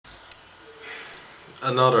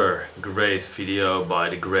Another great video by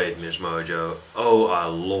the great MissMojo. Oh, I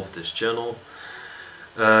love this channel.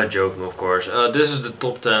 Joking, of course. This is the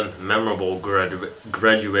top 10 memorable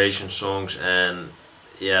graduation songs, and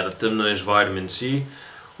yeah, the thumbnail is Vitamin C,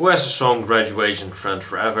 who has the song Graduation Friend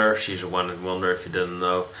Forever. She's a one hit wonder if you didn't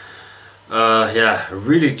know. Yeah,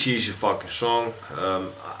 really cheesy fucking song.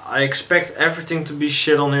 I expect everything to be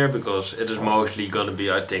shit on here because it is mostly gonna be,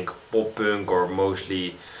 I think, pop punk or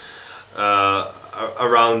mostly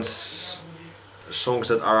around songs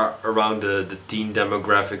that are around the teen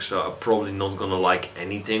demographic, so I'm probably not gonna like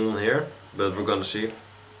anything on here, but we're gonna see.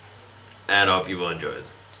 And I hope you will enjoy it.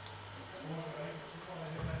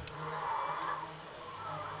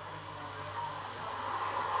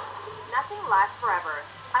 Nothing lasts forever,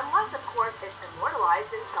 unless of course it's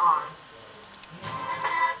immortalized in song.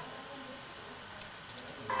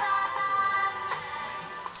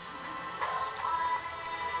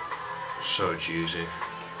 So cheesy.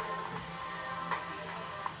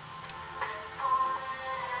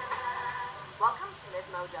 Welcome to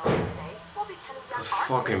MissMojo, and today we'll be counting down That's our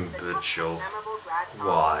fucking favorites to the bitch top 10 shot. memorable grad songs.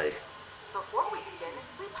 Why? Before we begin,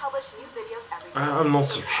 we publish new videos every day. I'm not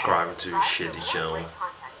subscribing to this shitty channel.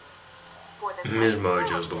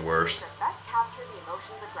 MissMojo is the worst. Best capture the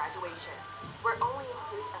emotions of graduation. We're only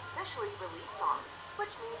including officially released songs,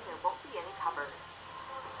 which means there won't be any covers.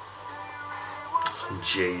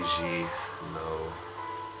 Jay-Z, no.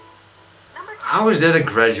 Number 10, How is that a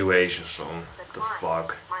graduation song? The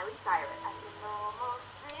fuck? Miley Cyrus.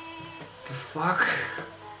 The fuck?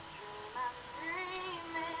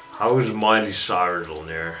 How is Miley Cyrus on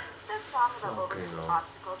there? This song about Fucking overcoming hell.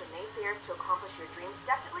 obstacles and naysayers to accomplish your dreams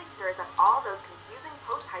definitely stirs up all those confusing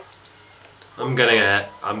post-high school. I'm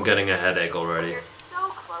getting a headache already. You're so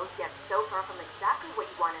close yet so far from exactly what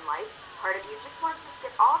you want in life. Part of you just wants to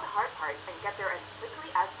skip all the hard parts and get there as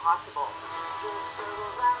quickly as possible.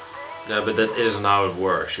 Yeah, but that isn't how it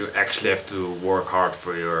works. You actually have to work hard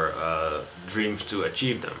for your dreams to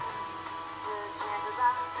achieve them.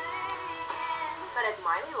 But as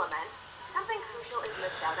Miley laments, something crucial is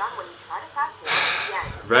missed out on when you try to fast forward to the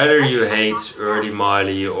end. Whether you hate early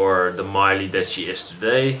Miley or the Miley that she is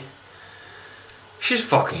today, she's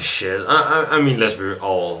fucking shit. I mean, let's be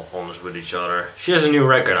all honest with each other. She has a new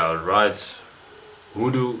record out, right?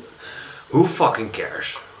 Who fucking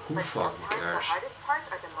cares? Who But fucking sometimes cares? the hardest parts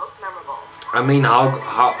are the most memorable. I mean,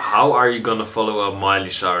 how are you gonna follow up Miley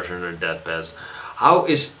Cyrus in her deathbed? How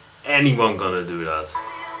is anyone gonna do that?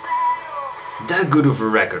 That good of a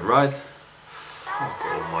record, right? Fuck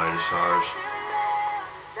all Miley Cyrus.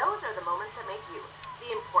 Those are the moments that make you.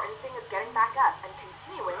 The important thing is getting back up and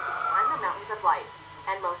continuing to climb the mountains of life.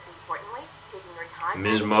 And most importantly, taking your time.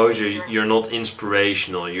 MissMojo, you're not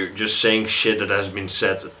inspirational. You're just saying shit that has been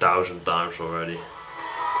said 1,000 times already.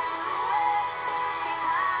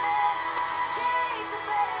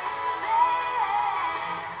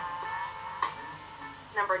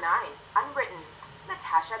 Number 9, Unwritten,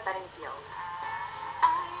 Natasha, Bedingfield.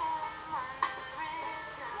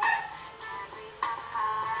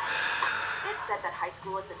 It's said that high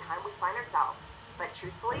school is the time we find ourselves. But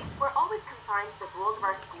truthfully, we're always confined to the rules of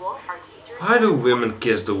our school, our teachers, Why do women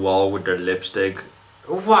kiss the wall with their lipstick?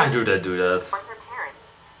 Why do they do that? our parents.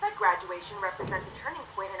 But graduation represents a turning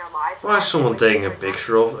point in our lives. Why is someone taking a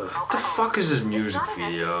picture of? What the fuck is this music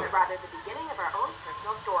video? But rather the beginning of our own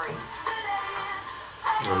personal stories.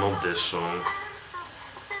 Oh, not this song.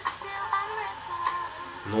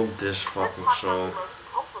 Not this fucking song.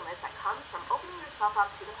 Hopefulness that comes from opening yourself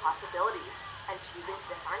up to the possibilities and choosing to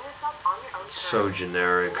define yourself on your own terms. So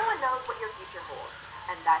generic. No one knows what your future holds,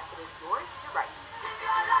 and that it is yours to write.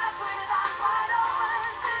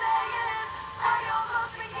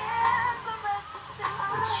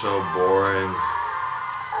 It's so boring.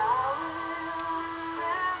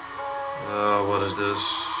 What is this?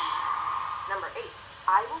 Number 8,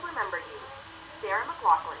 I Will Remember You,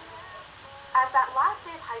 McLachlan. As that last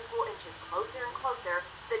day of high school inches closer and closer,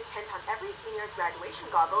 the tint on every senior's graduation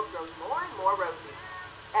goggles grows more and more rosy.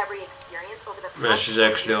 Every experience over the Yeah, she's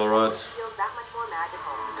actually alright. feels that much more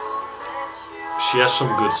magical. She has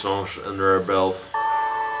some good songs under her belt.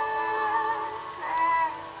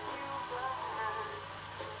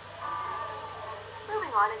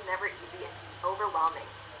 Moving on is never easy and can be overwhelming,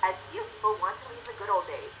 as few people want to leave the good old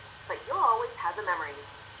days, but you'll always have the memories.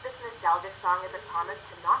 This nostalgic song is a promise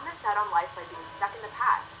to not miss out on life by being stuck in the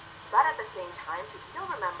past, but at the same time to still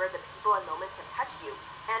remember the people and moments that touched you,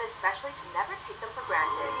 and especially to never take them for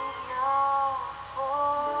granted.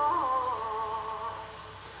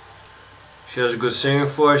 She has a good singing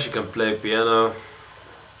voice. She can play piano.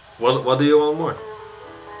 What do you want more?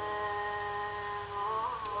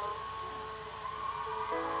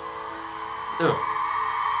 Oh.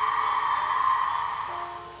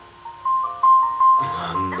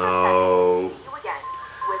 No. See you again.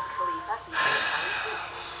 Was Khalifa featuring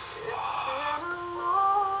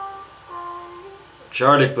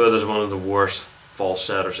Charlie Puth is one of the worst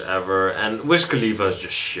falsettos ever, and Wiz Khalifa is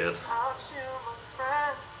just shit.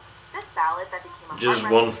 This ballad that became a Just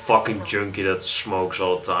one fucking junkie that smokes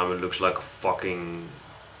all the time and looks like a fucking...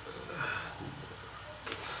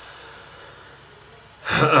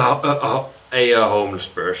 a homeless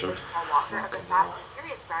person. Paul Walker of the Fast and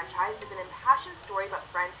Furious franchise is an impassioned story about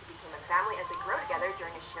friends who became a family as they grow together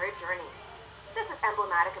during a shared journey. This is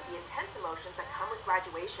emblematic of the intense emotions that come with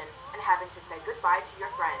graduation and having to say goodbye to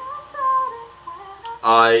your friends.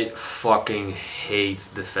 I fucking hate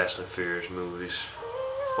the Fast and Furious movies.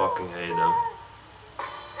 Fucking hate them.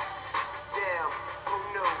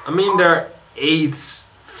 I mean, there are 8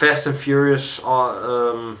 Fast and Furious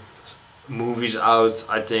movies out,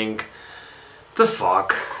 I think. The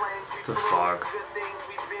fuck? The fuck?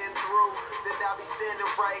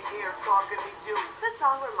 This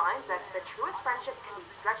song reminds us that truest friendships can be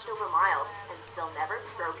stretched over miles and still never be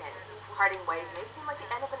broken. Parting ways may seem like the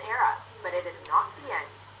end of an era, but it is not the end.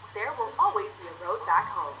 There will always be a road back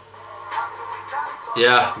home.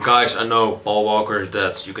 Yeah, guys, I know Paul Walker is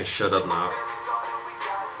dead. You can shut up now.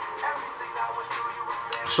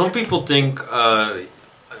 Some people think,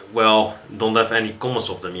 well, don't have any comments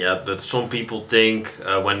of them yet, but some people think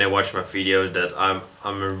when they watch my videos that I'm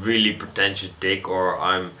a really pretentious dick, or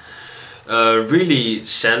I'm really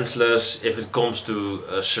senseless if it comes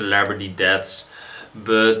to celebrity deaths.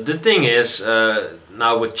 But the thing is,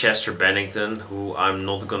 now with Chester Bennington, who I'm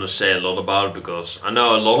not gonna say a lot about because I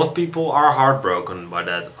know a lot of people are heartbroken by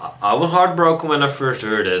that. I was heartbroken when I first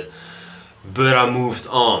heard it, but I moved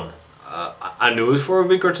on. I knew it for a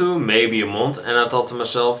week or two, maybe a month, and I thought to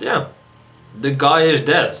myself, yeah, the guy is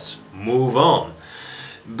dead, move on.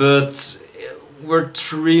 But we're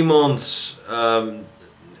 3 months,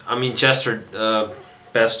 I mean, Chester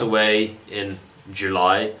passed away in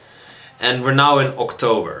July, and we're now in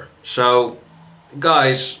October. So,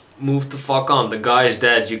 guys, move the fuck on. The guy is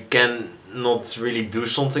dead, you cannot really do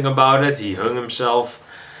something about it. He hung himself.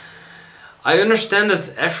 I understand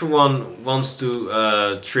that everyone wants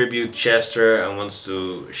to tribute Chester and wants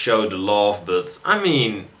to show the love, but I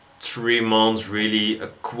mean, 3 months, really, a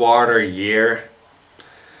quarter year.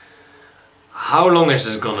 How long is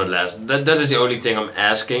this gonna last? That is the only thing I'm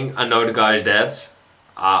asking. I know the guy is dead.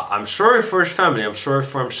 I'm sorry for his family, I'm sorry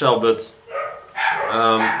for himself, but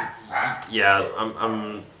yeah,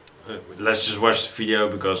 let's just watch the video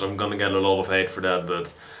because I'm gonna get a lot of hate for that,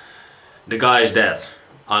 but the guy is dead.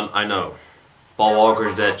 I know. Paul Walker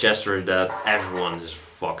is dead, Chester is dead, everyone is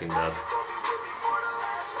fucking dead.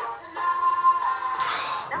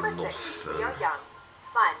 Number 6, We Are Young.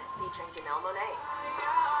 Fun, featuring Janelle Monáe.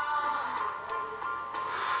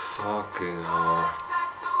 Fucking hell.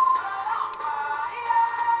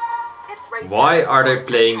 It's right. Why are they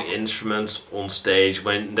playing instruments on stage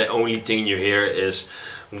when the only thing you hear is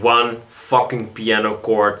one fucking piano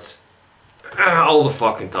chord all the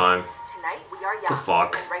fucking time? Tonight we are young. The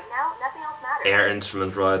fuck? And right now, nothing else matters. Air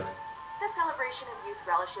instrument, right? The celebration of youth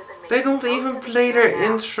relishes and They don't makes even most of play the their year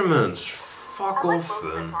now. instruments. Fuck Unlike off most of the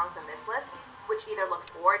then. songs on this list, which either look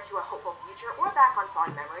forward to a hopeful future or back on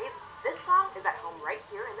fond memories, this song is at home right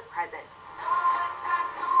here in the present.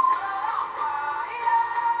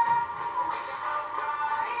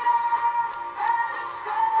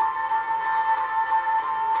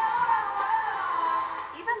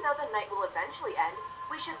 Even though the night will eventually end,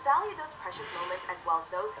 we should value those precious moments as well as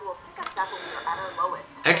those who will pick us up when we are at our lowest.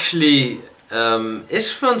 Actually,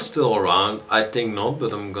 is Fun still around? I think not,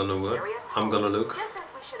 but I'm gonna look. Just as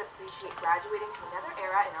we should appreciate graduating to another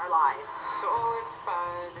era in our lives. So if by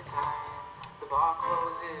the time the bar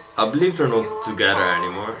closes, I believe they're not together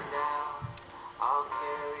anymore. I'll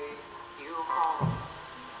carry you home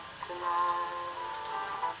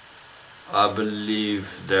tonight. I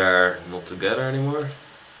believe they're not together anymore.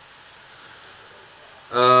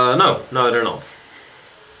 No, they're not.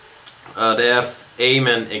 They have Aim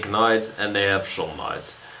and Ignite, and they have Some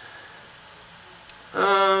Nights.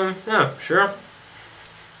 Yeah, sure.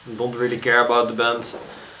 Don't really care about the band.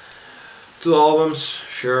 2 albums,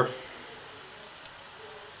 sure.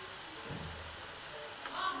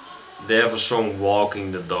 They have a song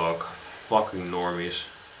Walking the Dog. Fucking normies.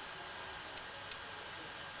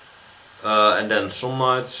 And then Some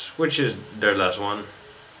Nights, which is their last one.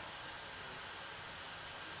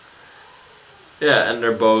 Yeah, and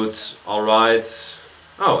they're both alright.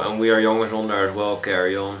 Oh, and We Are Young is on there as well,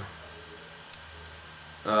 Carry On.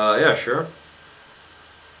 Yeah, sure.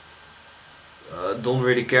 Don't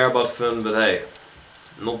really care about fun, but hey,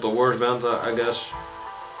 not the worst band, I guess.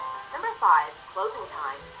 Number 5, Closing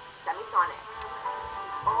Time, Semisonic.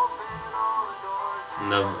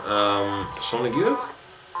 Sonic Youth?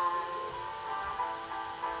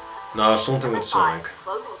 No, something with Sonic.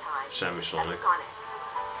 Closing Time, Semisonic. Semisonic.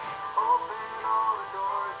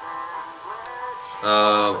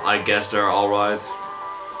 I guess they're alright.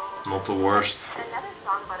 Not the worst. Another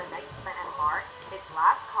song about a night spent at a bar. It's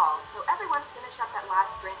last call, so everyone finish up that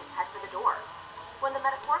last drink and head for the door. When the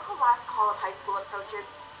metaphorical last call of high school approaches,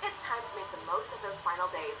 it's time to make the most of those final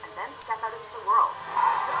days and then step out into the world.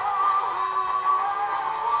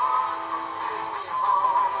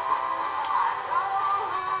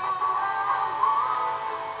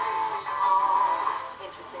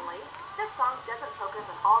 Interestingly, this song doesn't focus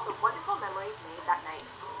on all the wonderful memories made that night,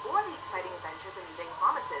 or the exciting adventures and meeting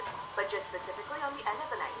promises, but just specifically on the end of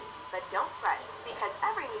the night. But don't fret, because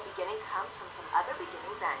every new beginning comes from some other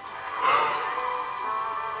beginning's end.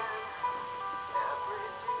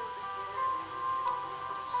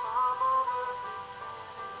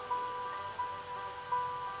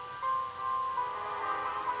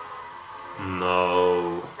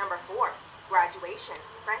 No. Number 4, Graduation,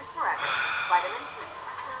 Friends Forever, Vitamin C.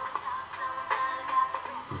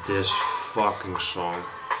 This fucking song.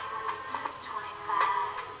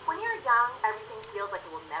 When you're young, everything feels like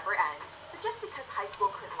it will never end. But just because high school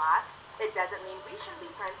couldn't last, it doesn't mean we should be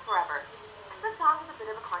friends forever. The song is a bit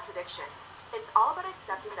of a contradiction. It's all about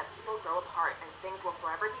accepting that people grow apart and things will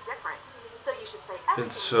forever be different. So you should say everything.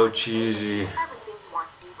 It's so cheesy. Everything you want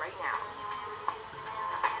to do right now.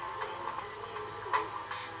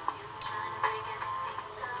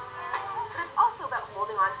 But it's also about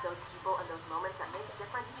holding on to those people and those moments that make a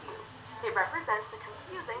difference to you. It represents the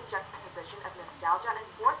confusing juxtaposition of nostalgia and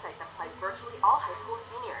foresight that plagues virtually all high school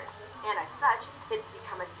seniors. And as such, it's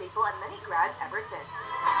become a staple at many grads ever since.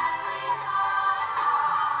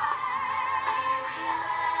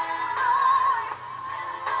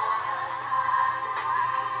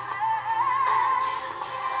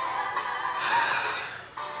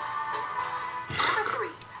 Number 3,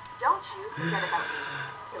 Don't You Forget About Me.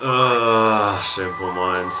 Simple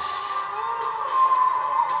Minds.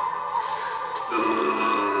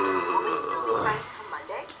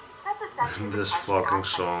 This fucking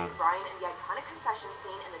song. Brian and the iconic confession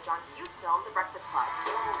scene in the John Hughes film The Breakfast Club.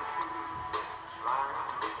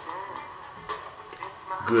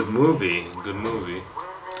 Good movie, good movie.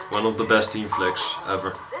 One of the best teen flicks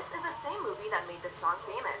ever. This is the same movie that made this song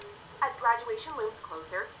famous. As graduation looms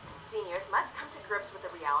closer, seniors must come to grips with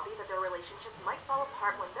the reality that their relationship might fall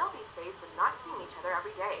apart when they'll be faced with not seeing each other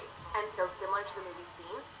every day. And so similar to the movie's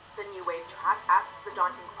themes, the new wave track asks the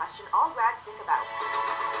daunting question all grads think about.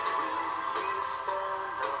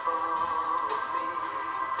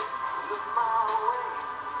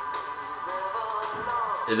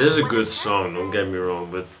 It is a good song, don't get me wrong,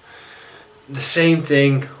 but the same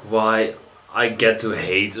thing why I get to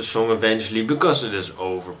hate a song eventually, because it is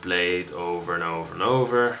overplayed over and over and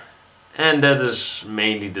over. And that is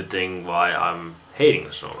mainly the thing why I'm hating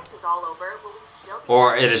a song. This is all over, will we still be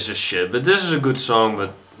Or it is just shit, but this is a good song,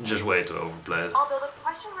 but just way too overplayed. Although the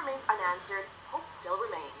question remains unanswered, hope still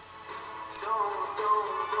remains.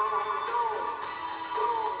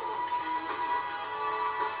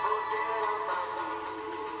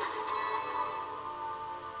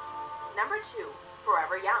 Number 2,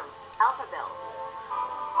 Forever Young, Alphaville.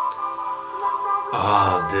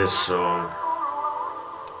 Ah, this song.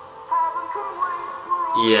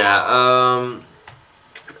 Yeah,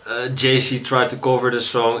 JC tried to cover this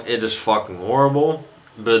song. It is fucking horrible,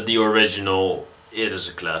 but the original, it is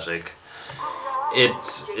a classic.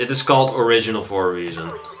 It is called original for a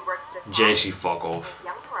reason. JC, fuck off.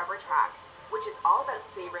 Young Forever track, which is all about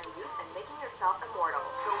savoring youth and making yourself immortal.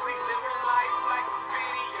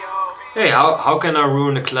 Hey, how can I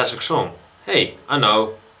ruin a classic song? Hey, I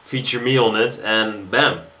know, feature me on it and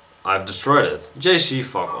bam, I've destroyed it. JC,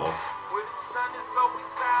 fuck off.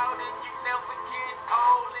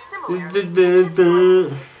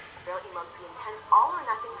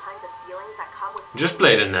 Just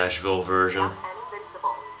play the Nashville version.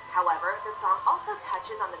 However, the song also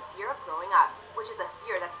touches on the fear of growing up, which is a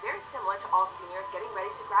fear that's very similar to all seniors getting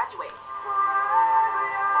ready to graduate.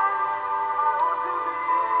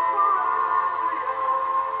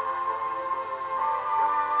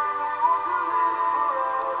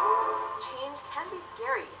 Change can be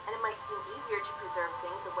scary, and it might seem easier to preserve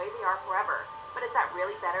things the way they are forever. But is that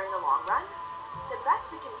really better in the long run? The best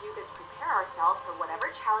we can do is prepare ourselves for whatever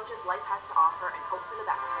challenges life has to offer and hope for the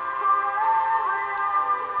best.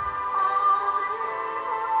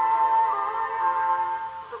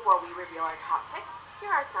 Before before we reveal our top pick, here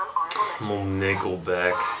are some honorable Come on, mentions.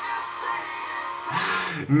 Nickelback.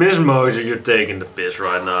 Miss Mojo, you're taking the piss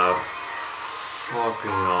right now.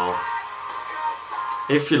 Fucking hell.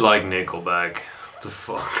 If you like Nickelback, what the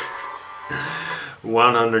fuck?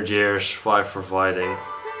 100 years, 5 for fighting.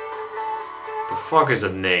 The fuck is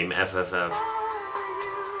that name, FFF?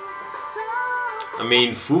 I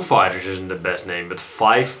mean, Foo Fighters isn't the best name, but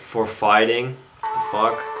 5 for fighting? The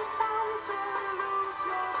fuck?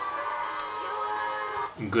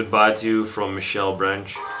 Goodbye to You from Michelle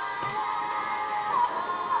Branch.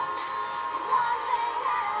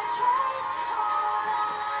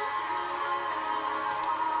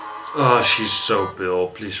 Oh, she's so pale.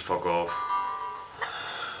 Please fuck off.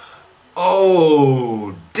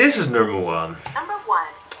 Oh, this is number 1. Number 1,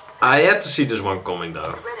 I had to see this one coming though.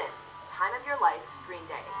 Riddance, Time of Your Life, Green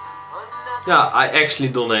Day. Yeah, I actually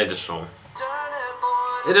donate this song.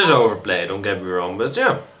 It is overplayed, don't get me wrong, but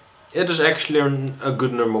yeah, it is actually a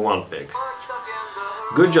good number 1 pick.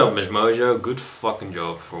 Good job, Miss Mojo. Good fucking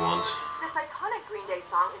job for once. This iconic Green Day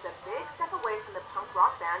song is a big step away from the punk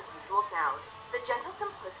rock band's usual sound. The gentle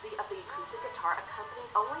simplicity of the acoustic guitar accompanied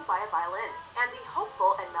only by a violin, and the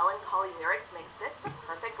hopeful and melancholy lyrics makes this the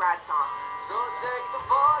perfect grad song. So take the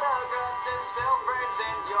photographs and still frames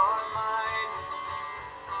in your mind,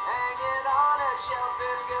 hanging on a shelf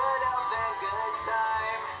in good health and good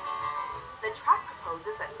time. The track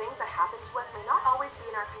proposes that things that happen to us may not always be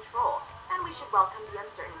in our control, and we should welcome the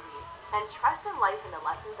uncertainty, and trust in life and the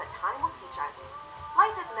lessons that time will teach us.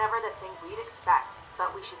 Life is never the thing we'd expect,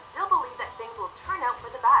 but we should still believe that things will turn out for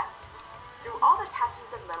the best. Through all the tattoos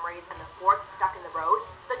of memories and the forks stuck in the road,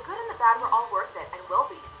 the good and the bad were all worth it and will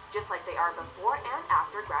be, just like they are before and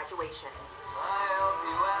after graduation. I hope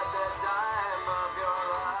you had the time of your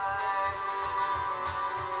life.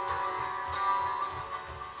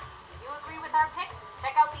 Do you agree with our picks?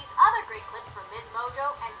 Check out these other great clips from Ms.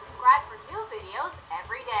 Mojo and subscribe for new videos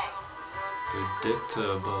every day.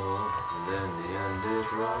 Predictable, then the end is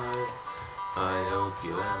right. I hope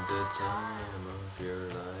you had the time of your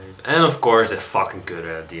life. And of course, they fucking good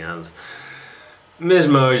at the end. Miss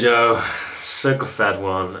Mojo, suck a fat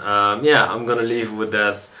one. Yeah, I'm gonna leave it with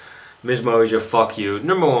that. Miss Mojo, fuck you.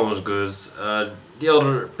 Number 1 was good. The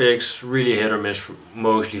other picks really hit or miss,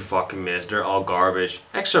 mostly fucking miss. They're all garbage,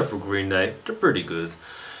 except for Green Day. They're pretty good.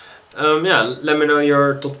 Yeah, let me know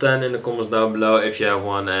your top 10 in the comments down below if you have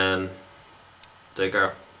one, and take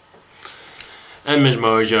care. And Miss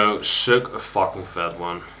Mojo, suck a fucking fat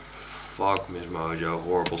one. Fuck Miss Mojo,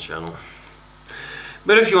 horrible channel.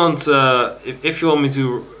 But if you want, if you want me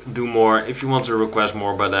to do more, if you want to request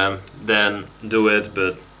more by them, then do it.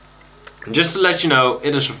 But just to let you know,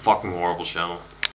 it is a fucking horrible channel.